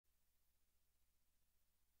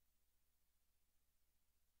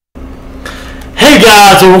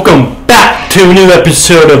guys, and welcome back to a new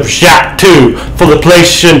episode of Jak II for the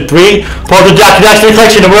PlayStation 3, part of the Jak and Daxter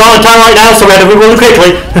collection, and we're on time right now, so we had to move really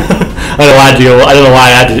quickly. I don't know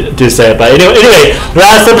why I had to say it, but anyway,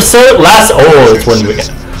 last episode, last episode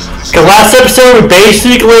we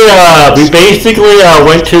basically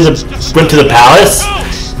went to the palace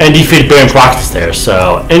and defeated Baron Proxus there.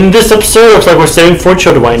 So in this episode, it looks like we're saving 4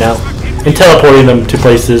 children right now and teleporting them to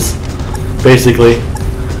places, basically.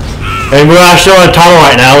 And we're actually on a timer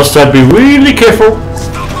right now, so I'd be really careful.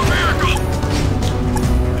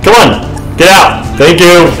 Come on, get out. Thank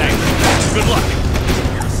you.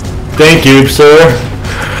 Thank you, sir.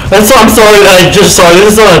 I'm sorry that I just saw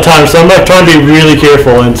this is on a time, so I'm not trying to be really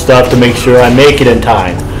careful and stuff to make sure I make it in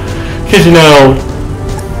time. Because you know,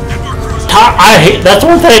 that's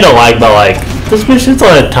one thing I don't like about this mission's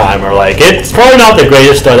on a timer. It's probably not the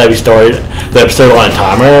greatest that we started the episode on a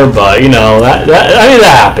timer, but you know that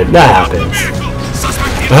happens.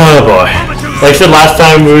 Oh boy! Like I said last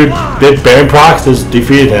time, we did Baron Proxus,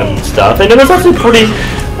 defeated him and stuff, and it was actually pretty.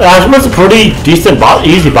 It was a pretty decent,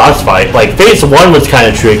 easy boss fight. Phase 1 was kind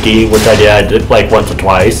of tricky, which I did once or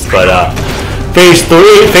twice, but Phase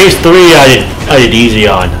 3 I did easy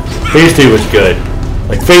on. Phase 2 was good.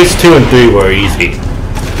 Phase 2 and 3 were easy.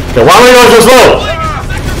 Okay, why am I going so slow?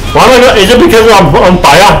 Is it because I'm on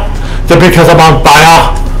fire? Is it because I'm on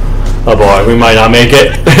fire? Oh boy, we might not make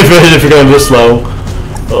it if you're going this slow.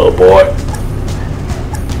 Oh boy.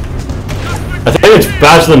 I think it's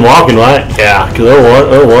faster than walking, right? Yeah, because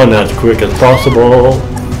O1 not as quick as possible.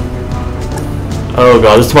 Oh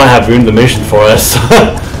god, this might have ruined the mission for us.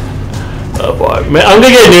 Oh boy. Man, I'm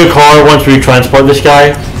gonna get a new car once we transport this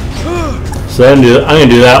guy. So I'm gonna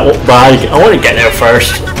do that, but I want to get there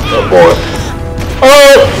first. Oh boy.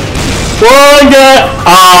 Oh!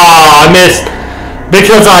 I missed.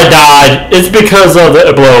 Because I died. It's because of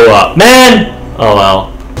the blow up. Man! Oh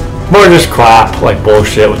well. More just crap,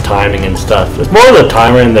 bullshit with timing and stuff. It's more of the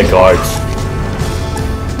timer and the guards.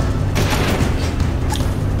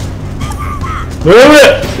 Move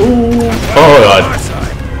it! Ooh. Oh god.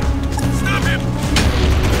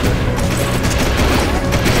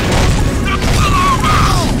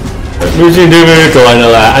 Losing new vehicle, I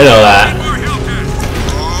know that.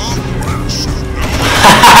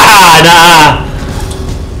 Nah!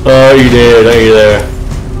 Oh, you did, are you there?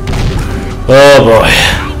 Oh boy.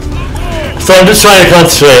 So I'm just trying to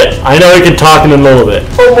concentrate. I know we can talk in a little bit.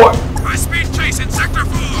 Oh boy.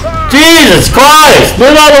 Jesus Christ!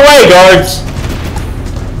 Move out of the way, guards!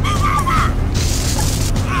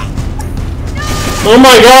 Oh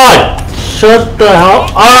my god! Shut the hell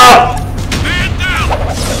up!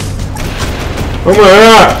 Oh my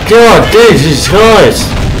god! God, Jesus Christ!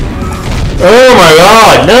 Oh my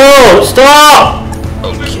god! No! Stop!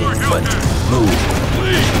 Okay, but move.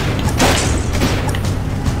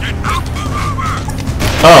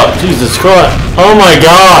 Oh, Jesus Christ. Oh my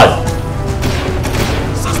god.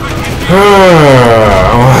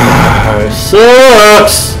 It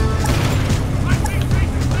sucks.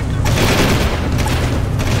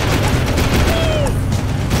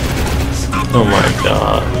 Oh my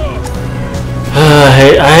god. I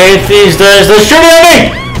hate these guys. They're shooting at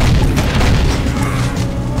me!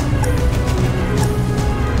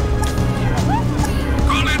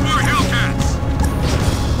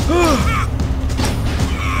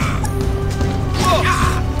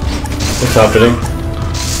 What's happening?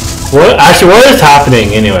 What is happening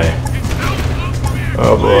anyway?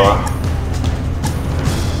 Oh boy.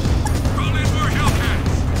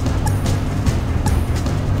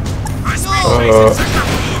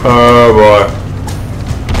 Oh boy.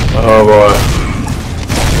 Oh boy.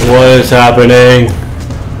 What is happening?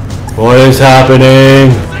 What is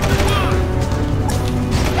happening?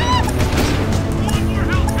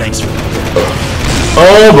 Thanks for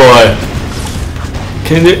Oh boy.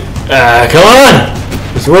 Can you come on!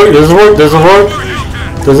 Does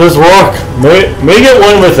this work? May get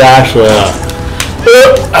one with Ashley.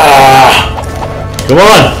 Come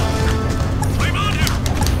on!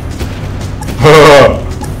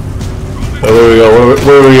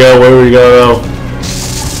 Where we go?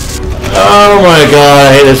 Oh my god,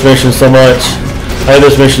 I hate this mission so much.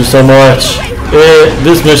 This mission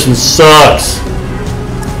sucks.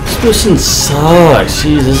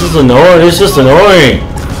 Jeez, this is annoying. It's just annoying.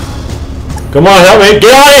 Come on, help me.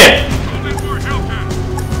 Get on it!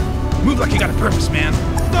 Move like you got a purpose, man.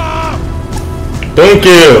 Stop! Thank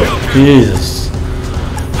you. Jesus.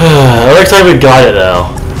 It looks like we got it though.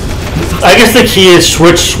 I guess the key is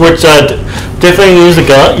switch definitely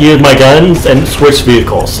use my guns and switch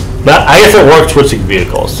vehicles. But I guess it works switching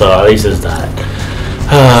vehicles, so at least it's that.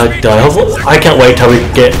 God, I can't wait till we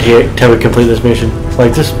get here, till we complete this mission.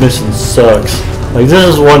 Like, this mission sucks. Like, this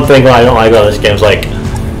is one thing I don't like about this game. It's like,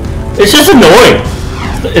 it's just annoying.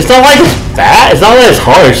 It's not like it's bad. It's not like it's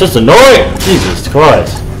hard. It's just annoying. Jesus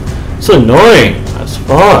Christ. It's annoying. That's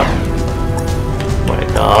fun. Oh my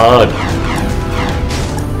God.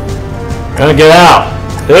 Gotta get out.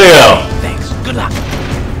 There we go. Thanks. Good luck.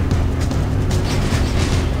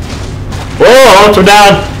 Whoa, let's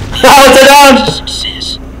down. Let's down.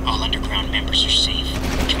 Says all underground members are safe.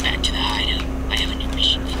 Come back to the hideout. I have a new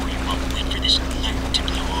mission for you. I'll wait for this alert to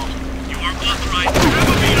blow over. You are authorized to have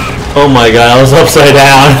a beat on him. Oh my God, I was upside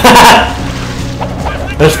down.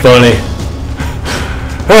 That's funny.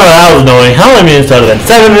 Oh, that was annoying. How many minutes out of that?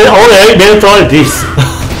 7 minutes? Only 8 minutes on it? Jeez.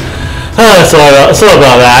 So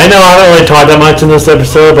about that. I know I haven't really talked that much in this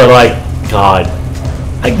episode, but like, God.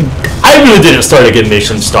 I really didn't start a good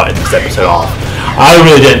mission starting this episode off. I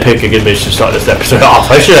really didn't pick a good mission to start this episode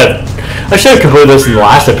off. I should have completed this in the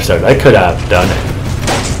last episode. I could have done it.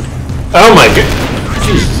 Oh my God.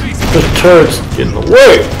 Jesus. The turret's in the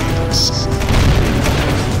way.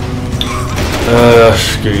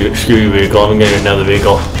 Screw you vehicle. I'm getting another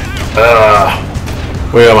vehicle.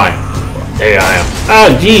 Where am I? There I am. Ah,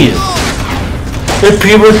 jeez. The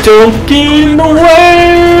people don't get in the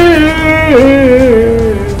way.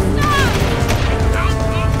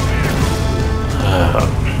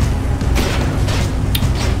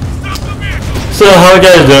 So how are you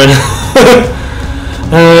guys doing?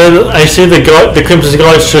 I see the Crimson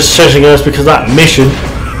Guards just chasing us because of that mission.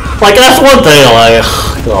 Like, that's one thing I like.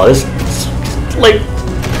 God, this like,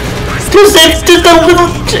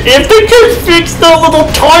 if they could fix the little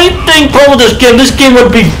tiny thing problem with this game would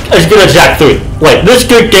be as good as Jak II. Like, this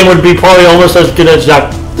game would be probably almost as good as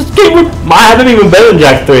this game might have been even better than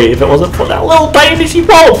Jak III if it wasn't for that little tiny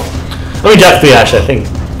problem. I mean, Jak III actually,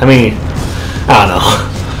 I don't know.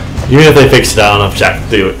 Even if they fixed it, I don't know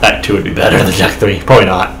if that 2 would be better than Jak III. Probably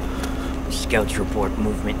not. Scouts report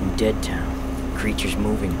movement in Deadtown. Creatures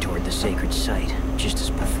moving toward the sacred site, just as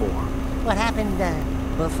before. What happened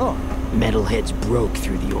before? Metalheads broke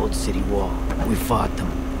through the old city wall. We fought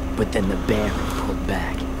them, but then the Baron pulled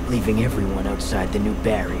back, leaving everyone outside the new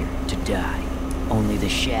barrier to die. Only the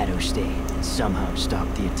Shadow stayed and somehow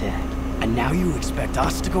stopped the attack. And now you expect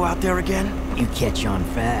us to go out there again? You catch on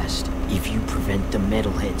fast. If you prevent the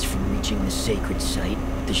Metalheads from reaching the sacred site,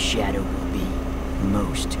 the Shadow will be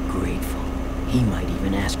most grateful. He might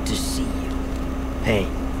even ask to see you. Hey,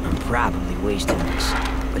 I'm probably wasting this,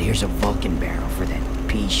 but here's a Vulcan barrel for that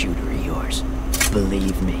pea shooter of yours.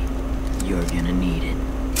 Believe me, you're gonna need it.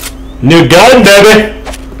 New gun, baby!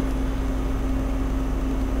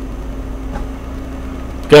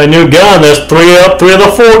 Got a new gun. There's 3 of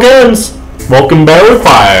the 4 guns. Vulcan barrel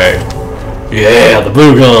fired. Yeah, the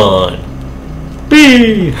blue gun.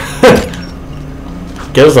 Bee!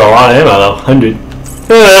 Gives a lot of ammo though. 100.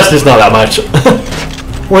 That's just not that much.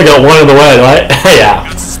 Only got 1 in the way, right? Yeah.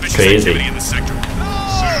 Crazy.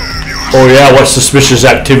 Oh yeah, what suspicious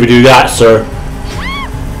activity you got, sir?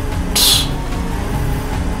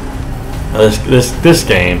 This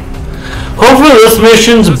game. Hopefully this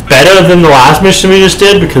mission's better than the last mission we just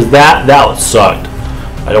did, because that sucked.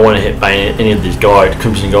 I don't want to hit by any of these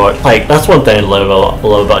Crimson Guard. Like, that's one thing I love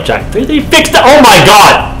about Jak II. They fixed it. Oh my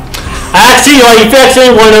God! Actually, like, he fixed it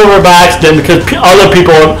and went over by accident because other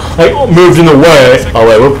people like moved in the way. Oh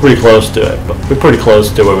wait, we're pretty close to it. We're pretty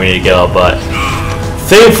close to where we need to go, but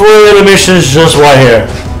thankfully the mission is just right here.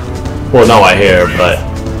 Well, not right here, but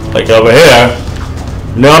like over here.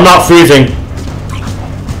 No, I'm not freezing.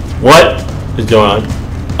 What is going on?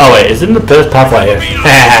 Oh wait, is it in the path right here?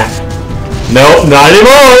 Nope, not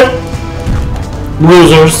anymore!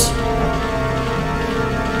 Losers.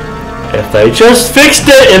 If they just fixed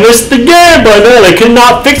it in this game, but no, they could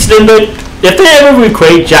not fix it in the... If they ever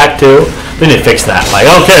recreate Jak II, then they fix that. Like,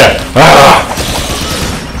 I don't care.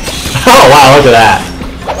 Oh wow, look at that.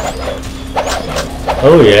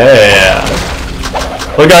 Oh yeah.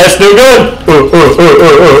 Look at this new gun!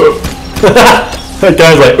 That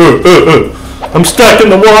guy's like, I'm stuck in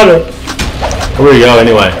the water. Where we go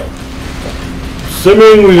anyway?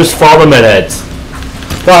 Assuming we just follow the Metalheads.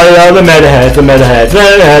 Follow the Metalheads, follow the Metalheads,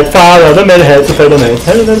 Bam! Follow the Metalheads, follow the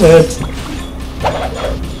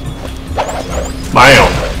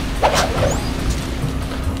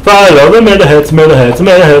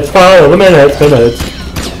Metalheads.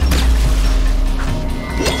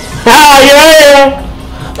 Ah yeah!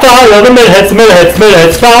 Follow the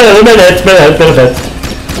Metalheads, follow the Metalheads.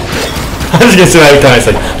 I was gonna say that every time I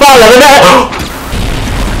say, follow the Metalheads!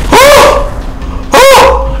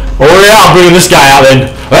 Oh yeah, I'm bringing this guy out then.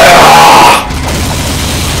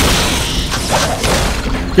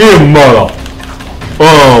 You mother.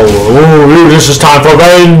 Oh, this is time for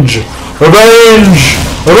revenge. Revenge.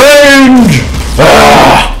 Revenge.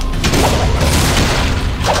 Ah.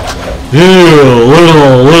 You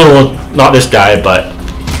little, not this guy, but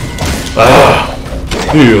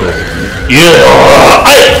you, yeah.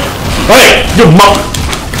 Hey, you muck.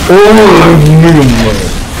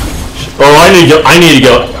 Oh, I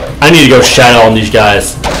need to go shadow on these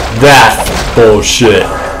guys. That's bullshit.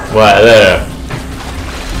 Right there.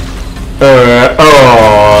 Oh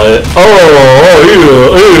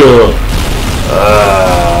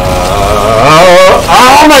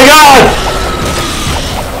my god!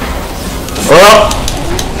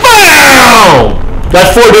 Bam!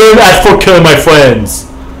 That's for doing. That's for killing my friends.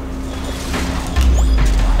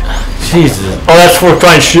 Jesus. Oh, that's for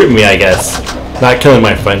trying to shoot me, I guess. Not killing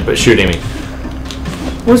my friend, but shooting me.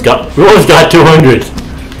 We always got 200.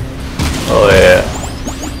 Oh yeah.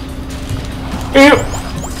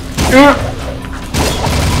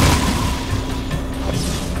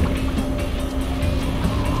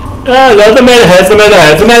 Love the metalheads,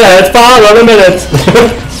 follow the minutes.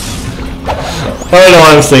 I don't know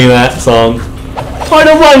why I'm singing that song. What a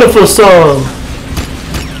wonderful song.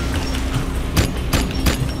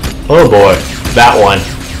 Oh boy, that one.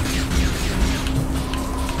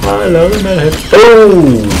 I love the metalheads.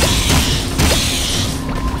 Oh!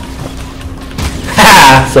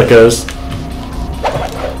 Ha! Suckers.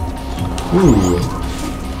 Ooh.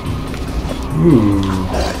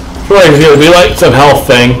 I feel like it's gonna be like some health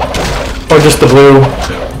thing. Or just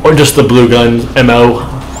the blue gun MO.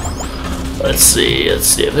 Let's see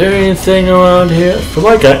if there's anything around here. I feel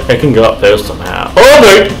like I can go up there somehow. Oh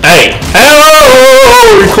wait! Hey!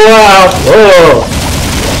 Hello! Crap! Oh!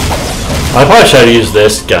 I probably should have used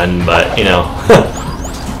this gun, but you know,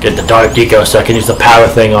 get the dark eco so I can use the power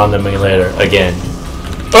thing on them later again.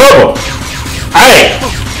 Oh! Hey!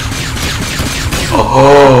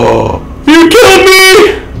 Oh! You killing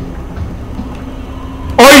me!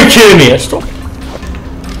 Are you kidding me? Stop.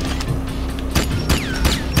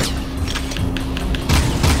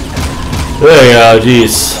 There you go,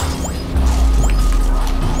 jeez.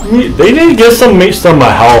 They need to get some of my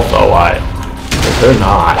health though, why? They're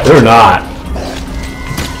not. They're not.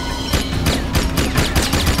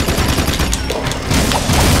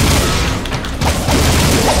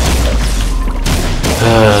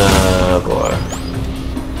 Boy.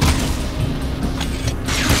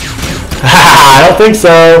 I don't think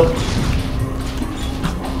so.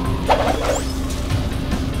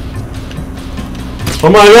 Oh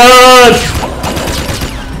my god!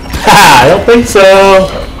 I don't think so.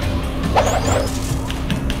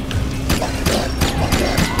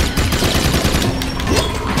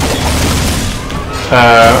 I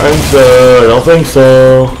don't think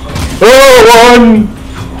so. Oh, one!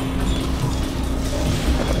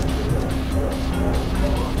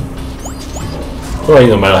 Oh, I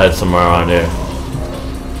think I might have had somewhere around here.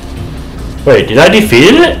 Wait, did I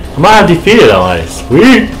defeat it? I might have defeated it on ice.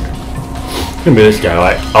 Sweet! It's gonna be this guy,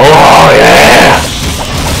 like, oh yeah!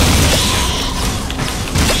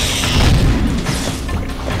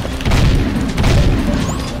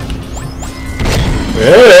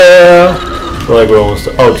 Yeah! I feel like we're almost,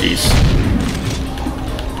 oh jeez.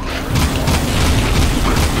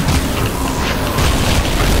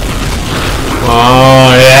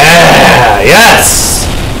 Oh yeah! Yes!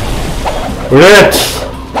 Rich!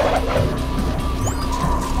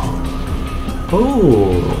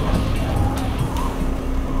 Ooh.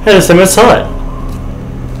 Hey, it's Samus hut.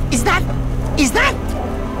 Is that?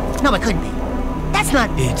 No, it couldn't be. That's not.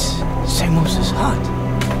 It's Samus's hut.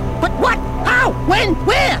 But what? How? When?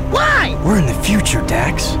 Where? Why? We're in the future,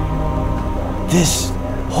 Dax. This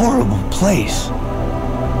horrible place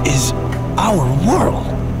is our world.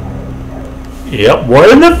 Yep, we're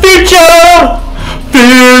in the future!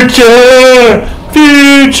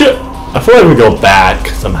 Future! I feel like we go back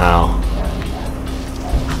somehow.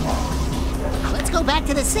 Let's go back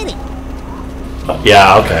to the city.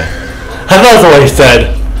 Yeah, okay. I thought that's what he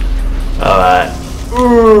said. Alright.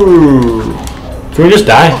 Ooh. Can we just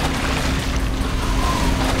die?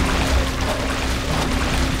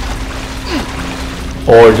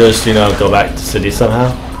 Or just, you know, go back to the city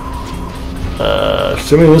somehow?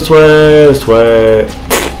 Assuming this way.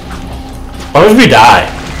 Why would we die?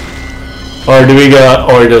 Or do we go,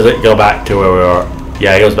 or does it go back to where we are?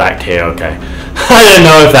 Yeah, it goes back to here, okay. I didn't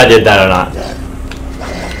know if that did that or not.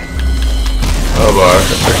 Oh boy,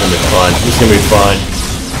 this is gonna be fun. This is gonna be fun.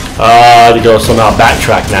 To go somehow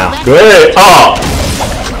backtrack now. Great! Oh!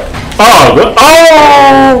 Oh! Good.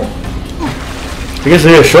 Oh! I guess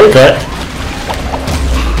there's a shortcut.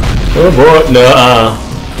 Oh boy, no,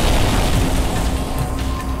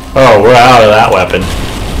 Oh, we're out of that weapon.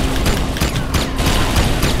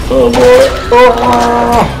 Oh boy.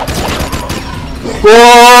 Oh.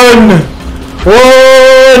 Run!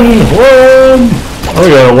 Run! I'm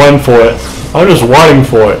gonna run for it. I'm just running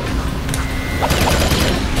for it.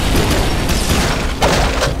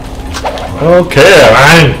 Okay,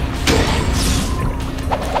 man.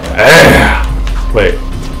 Wait.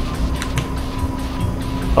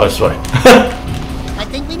 Oh, this way. I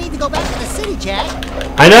think we need to go back to the city, Jak.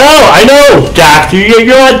 I know, Jak. You're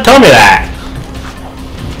gonna tell me that.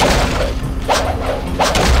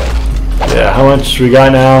 Yeah, how much we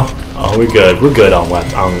got now? Oh, we're good. We're good on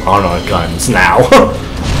our guns now.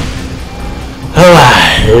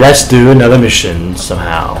 Alright, let's do another mission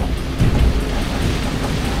somehow.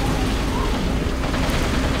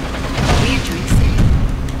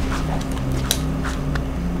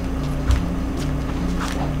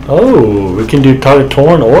 Oh, we can do Target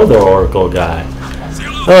Torn or the Oracle guy.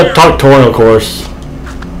 Target Torn, of course.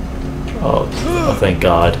 Oh, thank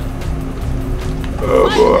God.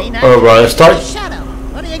 Oh, bro, let's start. Shadow.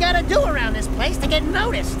 What do you gotta do around this place to get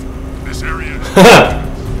noticed? This area.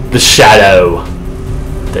 The Shadow.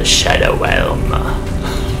 The Shadow Realm.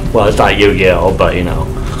 Well, it's not Yu-Gi-Oh, but you know.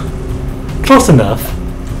 Close enough.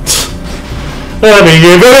 I mean,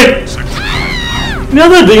 you ready?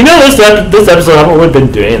 This episode I haven't really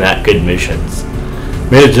been doing that good missions.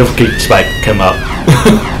 Maybe the difficulty spike come up.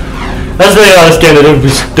 That's the this game, the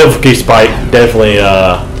difficulty spike definitely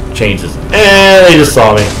changes. And they just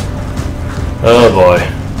saw me. Oh boy.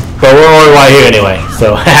 But we're already right here anyway,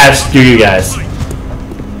 so screw you guys.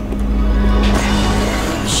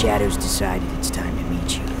 The Shadows decided it's time to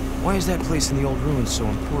meet you. Why is that place in the old ruins so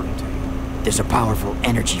important to you? There's a powerful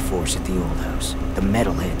energy force at the old house. The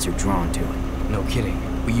metalheads are drawn to it. No kidding.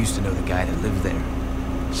 We used to know the guy that lived there.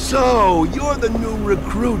 So, you're the new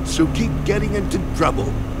recruits who keep getting into trouble.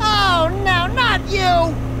 Oh, no, not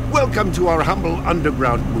you! Welcome to our humble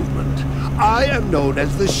underground movement. I am known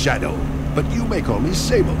as the Shadow, but you may call me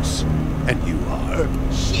Samos. And you are?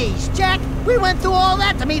 Jeez, Jak, we went through all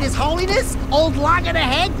that to meet His Holiness? Old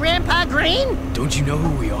Logger-the-Head, Grandpa Green? Don't you know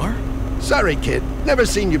who we are? Sorry, kid. Never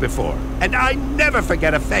seen you before. And I never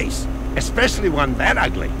forget a face. Especially one that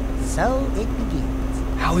ugly. So it begins.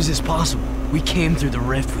 How is this possible? We came through the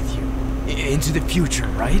rift with you. Into the future,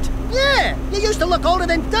 right? Yeah, you used to look older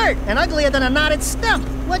than dirt and uglier than a knotted stump.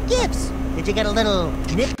 What gives? Did you get a little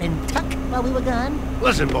nip and tuck while we were gone?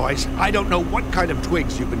 Listen, boys, I don't know what kind of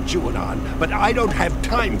twigs you've been chewing on, but I don't have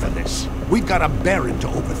time for this. We've got a baron to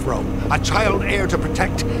overthrow, a child heir to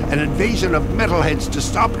protect, an invasion of metalheads to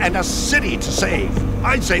stop, and a city to save.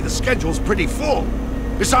 I'd say the schedule's pretty full.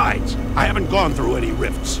 Besides, I haven't gone through any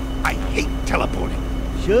rifts. I hate teleporting.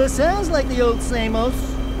 Sure sounds like the old Samos.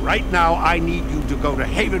 Right now, I need you to go to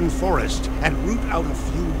Haven Forest and root out a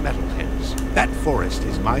few metalheads. That forest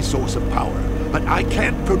is my source of power, but I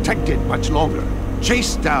can't protect it much longer.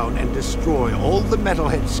 Chase down and destroy all the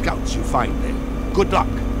metalhead scouts you find there. Good luck,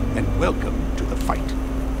 and welcome to the fight.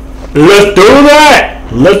 Let's do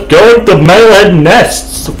that! Let's go to the metalhead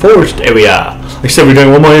nests, the forest area. Like I said, we're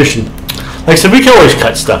doing one more mission. Like I said, we can always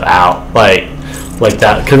cut stuff out, like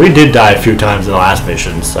that, because we did die a few times in the last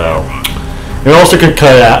mission, so. We also could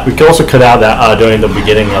cut out. We could also cut out that during the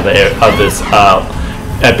beginning of this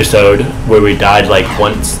episode where we died like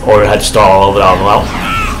once, or had to start all over. Well,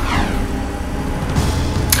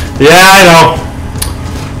 yeah, I know.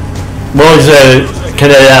 Well, he said,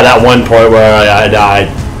 cut out that one point where I died.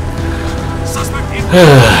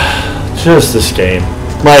 Just this game.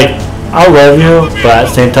 Like, I love you, but at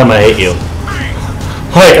the same time, I hate you.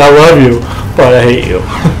 Like, I love you, but I hate you.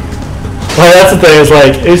 Like, that's the thing, it's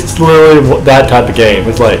like, it's literally that type of game.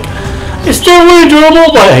 It's like, it's still really enjoyable,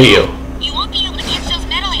 but I hate you. You won't be able to catch those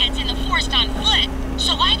metalheads in the forest on foot,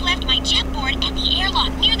 so I've left my jetboard at the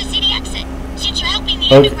airlock near the city exit. Since you're helping the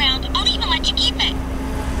underground, I'll even let you keep it.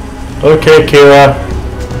 Okay, Kira.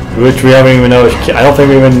 Which we haven't even know. I don't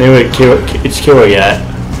think we even knew it's Kira yet.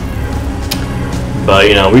 But,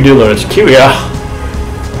 you know, we do learn it's Kira.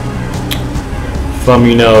 From,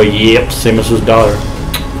 you know, yep, Samus's daughter.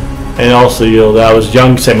 And also, you know, that was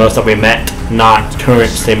young Samos that we met, not current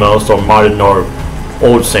Samos or modern or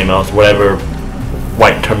old Samos, whatever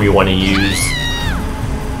white term you want to use.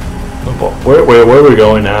 Where are we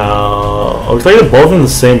going now? Looks like they're both in the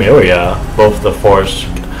same area, both the forest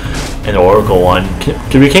and the Oracle one.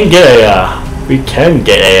 We can get a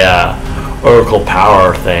Oracle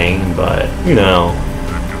power thing, but you know,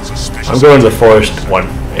 I'm going to the forest one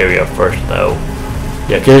area first though.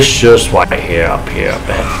 Yeah, cause it's just right here, up ahead.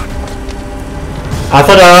 I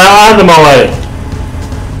thought I had them already.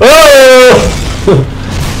 Oh!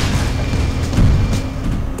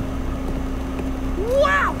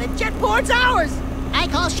 it's ours! I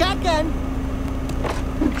call shotgun.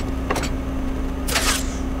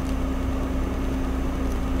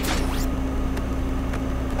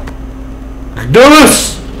 Do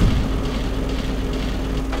this!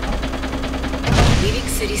 Leaving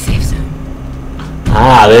city safe zone.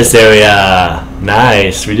 Ah, this area.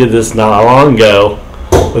 Nice. We did this not long ago.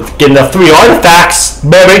 With getting the 3 artifacts,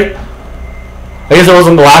 baby. I guess it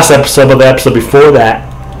wasn't the last episode, but the episode before that.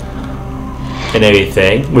 And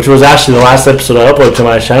everything. Which was actually the last episode I uploaded to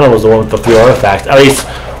my channel was the one with the 3 artifacts. At least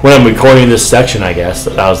when I'm recording this section, I guess.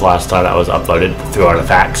 That was the last time that was uploaded, the 3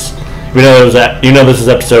 artifacts. You know, this is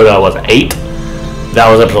episode, 8? That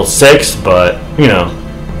was episode 6, but, you know.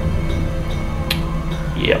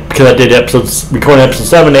 Yeah, because I did recording episode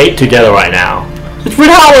 7 and 8 together right now. It's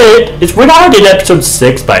weird how I did episode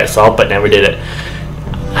 6 by itself, but never did it.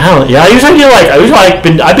 I've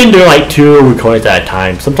been doing like 2 recordings at a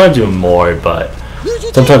time, sometimes even more, but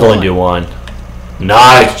sometimes only do 1.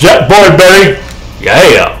 Nice jet board, baby!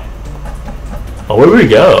 Yeah! Oh, where do we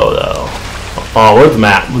go, though? Oh, where's the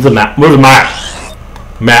map? Where's the map? Where's the map?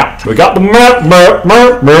 Map. We got the map.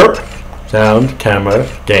 Sound, camera,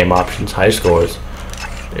 game options, high scores.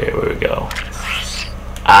 There we go.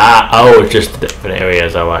 Oh, it's just different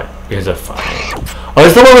areas. Alright. Here's a fun. Oh,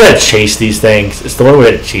 it's the one where I chase these things. It's the one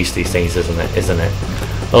where I chase these things, isn't it?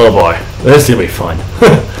 Oh boy, this is gonna be fun.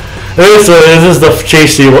 This is the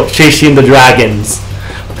chasing the dragons.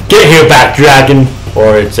 Get here, back dragon.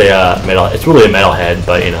 Or it's a metal. It's really a metalhead,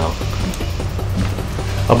 but you know.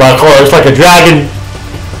 About to call it. It's like a dragon.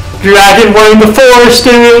 Dragon running the forest,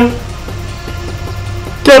 dude.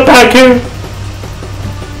 Get back here.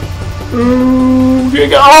 Ooh,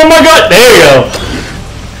 oh my god, there you go.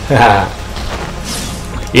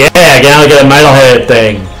 Yeah, now I got a metalhead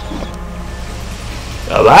thing.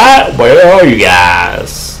 Alright, where are you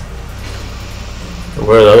guys?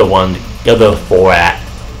 Where are the other ones? The other 4 at?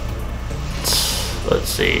 Let's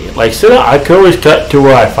see. Like, so I could always cut to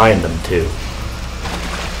where I find them too.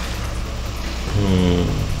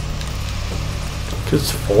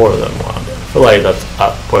 Because 4 of them are on there. I feel like that's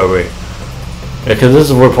up where we. Yeah, because this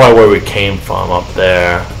is probably where we came from, up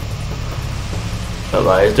there.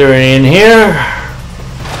 But is there any in here?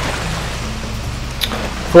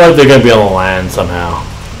 I feel like they're gonna be on the land somehow.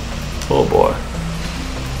 Oh boy.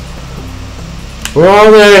 Where are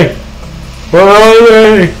they? Where are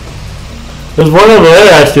they? There's one over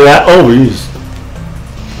there actually. Oh, jeez.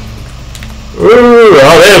 Ooh,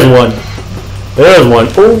 oh, there's one. There's one.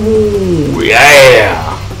 Ooh,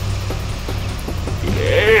 yeah.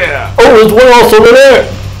 Yeah. Oh, there's one also over there.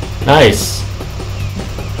 Nice.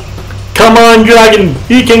 Come on, dragon.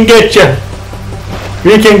 He can get you.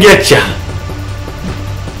 He can get you.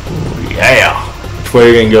 Ooh, yeah. Which way are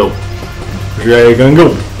you gonna go? Which way are you gonna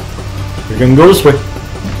go? You're gonna go this way. You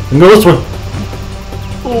can go this way.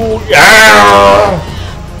 Ooh, yeah.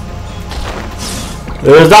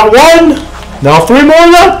 There's that one. Now 3 more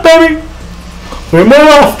left, baby. 3 more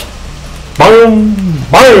left. Boom,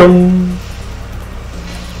 boom.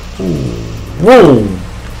 Whoa!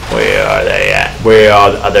 Where are they at? Where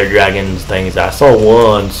are the other dragons things? I saw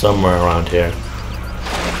one somewhere around here.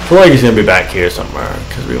 I feel like he's gonna be back here somewhere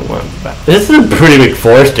because we went back. This is a pretty big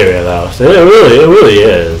forest area, though. So it really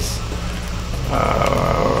is.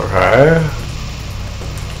 Okay.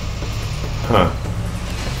 Huh?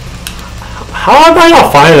 How am I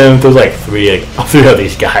not finding them if there's like 3 of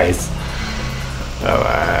these guys?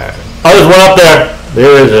 Alright. Oh, there's one up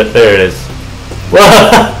there. There it is.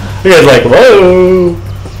 Well. You guys like, whoa!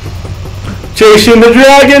 Chasing the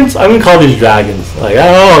dragons? I'm gonna call these dragons. Like,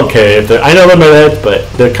 I don't care if they're. I know they're metalheads, but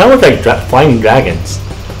they're kind of like flying dragons.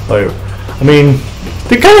 Or, I mean,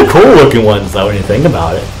 they're kind of cool looking ones though when you think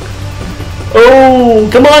about it. Oh,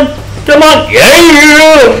 come on! Come on!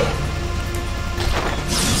 Yeah!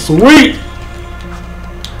 Sweet!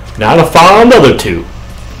 Now to find another 2.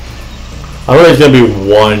 I think there's gonna be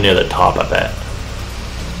 1 near the top, I bet.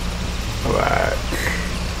 Alright.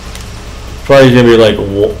 Probably gonna be like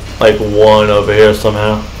 1 over here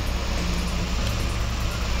somehow.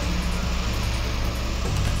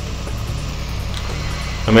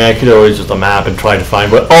 I mean, I could always just a map and try to find.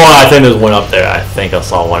 But oh, I think there's 1 up there. I think I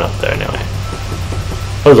saw 1 up there anyway.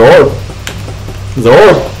 There's an orb. There's an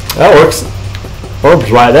orb. That works. Orb's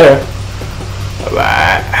right there.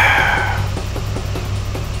 Alright.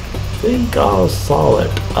 I think I saw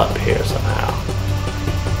it up here somehow.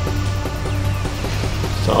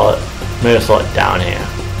 Saw it. Maybe I saw it down here.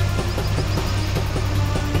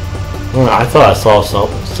 I thought I saw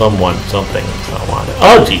something.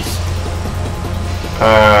 Oh jeez.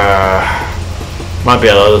 Might be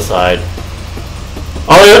on the other side.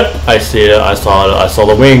 Oh yeah, I see it. I saw it. I saw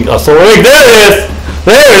the wing. I saw the wing. There it is.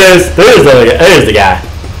 There it is. There's the guy.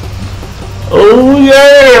 Oh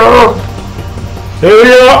yeah. There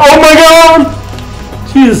we are. Oh my God.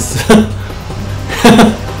 Jeez.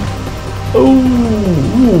 Oh.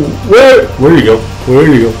 Where you go? Where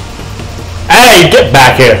you go? Hey, get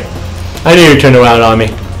back here. I knew you'd turn around on me.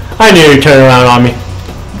 I knew you'd turn around on me.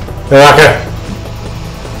 Get back here.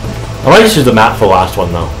 I might just use the map for the last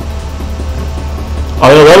one though. Oh,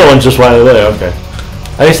 the other one's just right over there. Okay.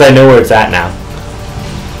 At least I know where it's at now.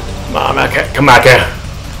 Come on, back here. Come back here.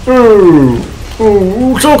 Ooh,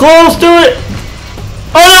 ooh, so close to it.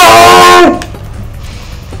 Oh!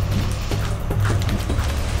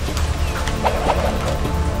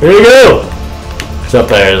 Here you go. It's up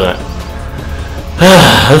there, isn't it?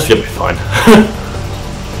 This is gonna be fun.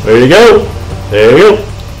 There you go. There you go.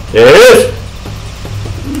 There it is.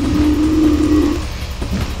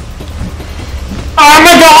 Oh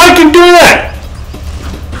my God, I can do that!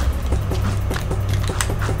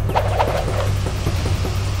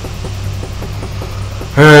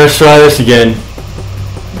 Alright, let's try this again.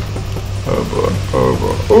 Oh boy, oh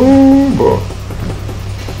boy, oh boy.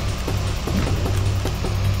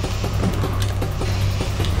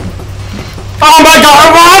 Oh my God,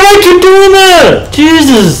 why do I keep doing that?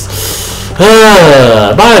 Jesus! I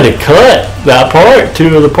might have to cut that part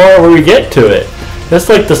to the part where we get to it. That's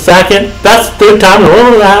like the second, that's the third time in a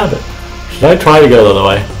row that happened. Should I try to go the other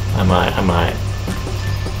way? I might.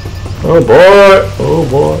 Oh boy, oh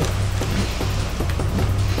boy.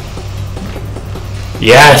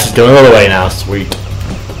 Yes, it's going the other way now, sweet.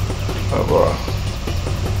 Oh boy.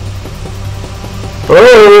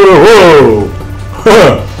 Oh,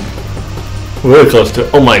 whoa. Really close to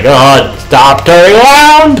it. Oh my God, stop turning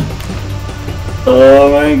around! Oh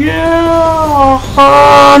my God!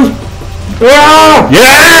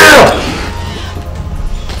 Yeah!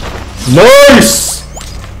 Nice!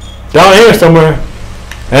 Down here somewhere.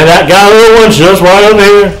 And that guy little one's just right over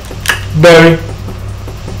here. Baby.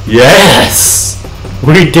 Yes!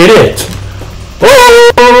 We did it!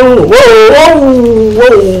 Whoa! Whoa! Whoa!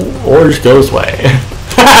 Whoa! Or just go this way.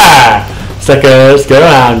 Haha! Suckers, go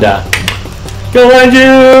around. Go on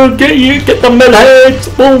get the metalheads!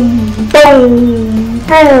 Boom! Boom!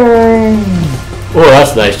 Boom! Oh,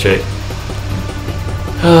 that's a nice trick.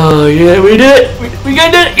 Oh yeah, we did it! We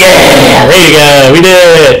got it! Yeah! There you go! We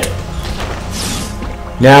did it!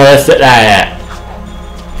 Now let's sit that.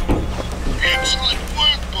 Excellent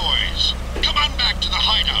work, boys. Come on back to the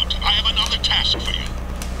hideout. I have another task for you.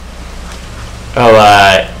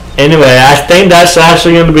 Alright. Anyway, I think that's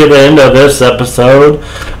actually going to be the end of this episode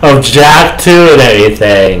of Jak II and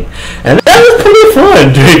everything. And that was pretty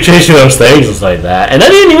fun, chasing those things and like that. And I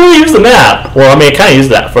didn't really use the map. Well, I mean, I kind of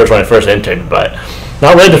used that first when I first entered, but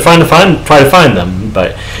not really to try to find them.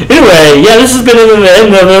 But anyway, yeah, this has been the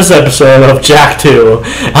end of this episode of Jak II.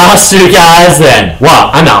 I'll see you guys then.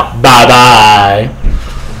 Well, I'm out. Bye-bye.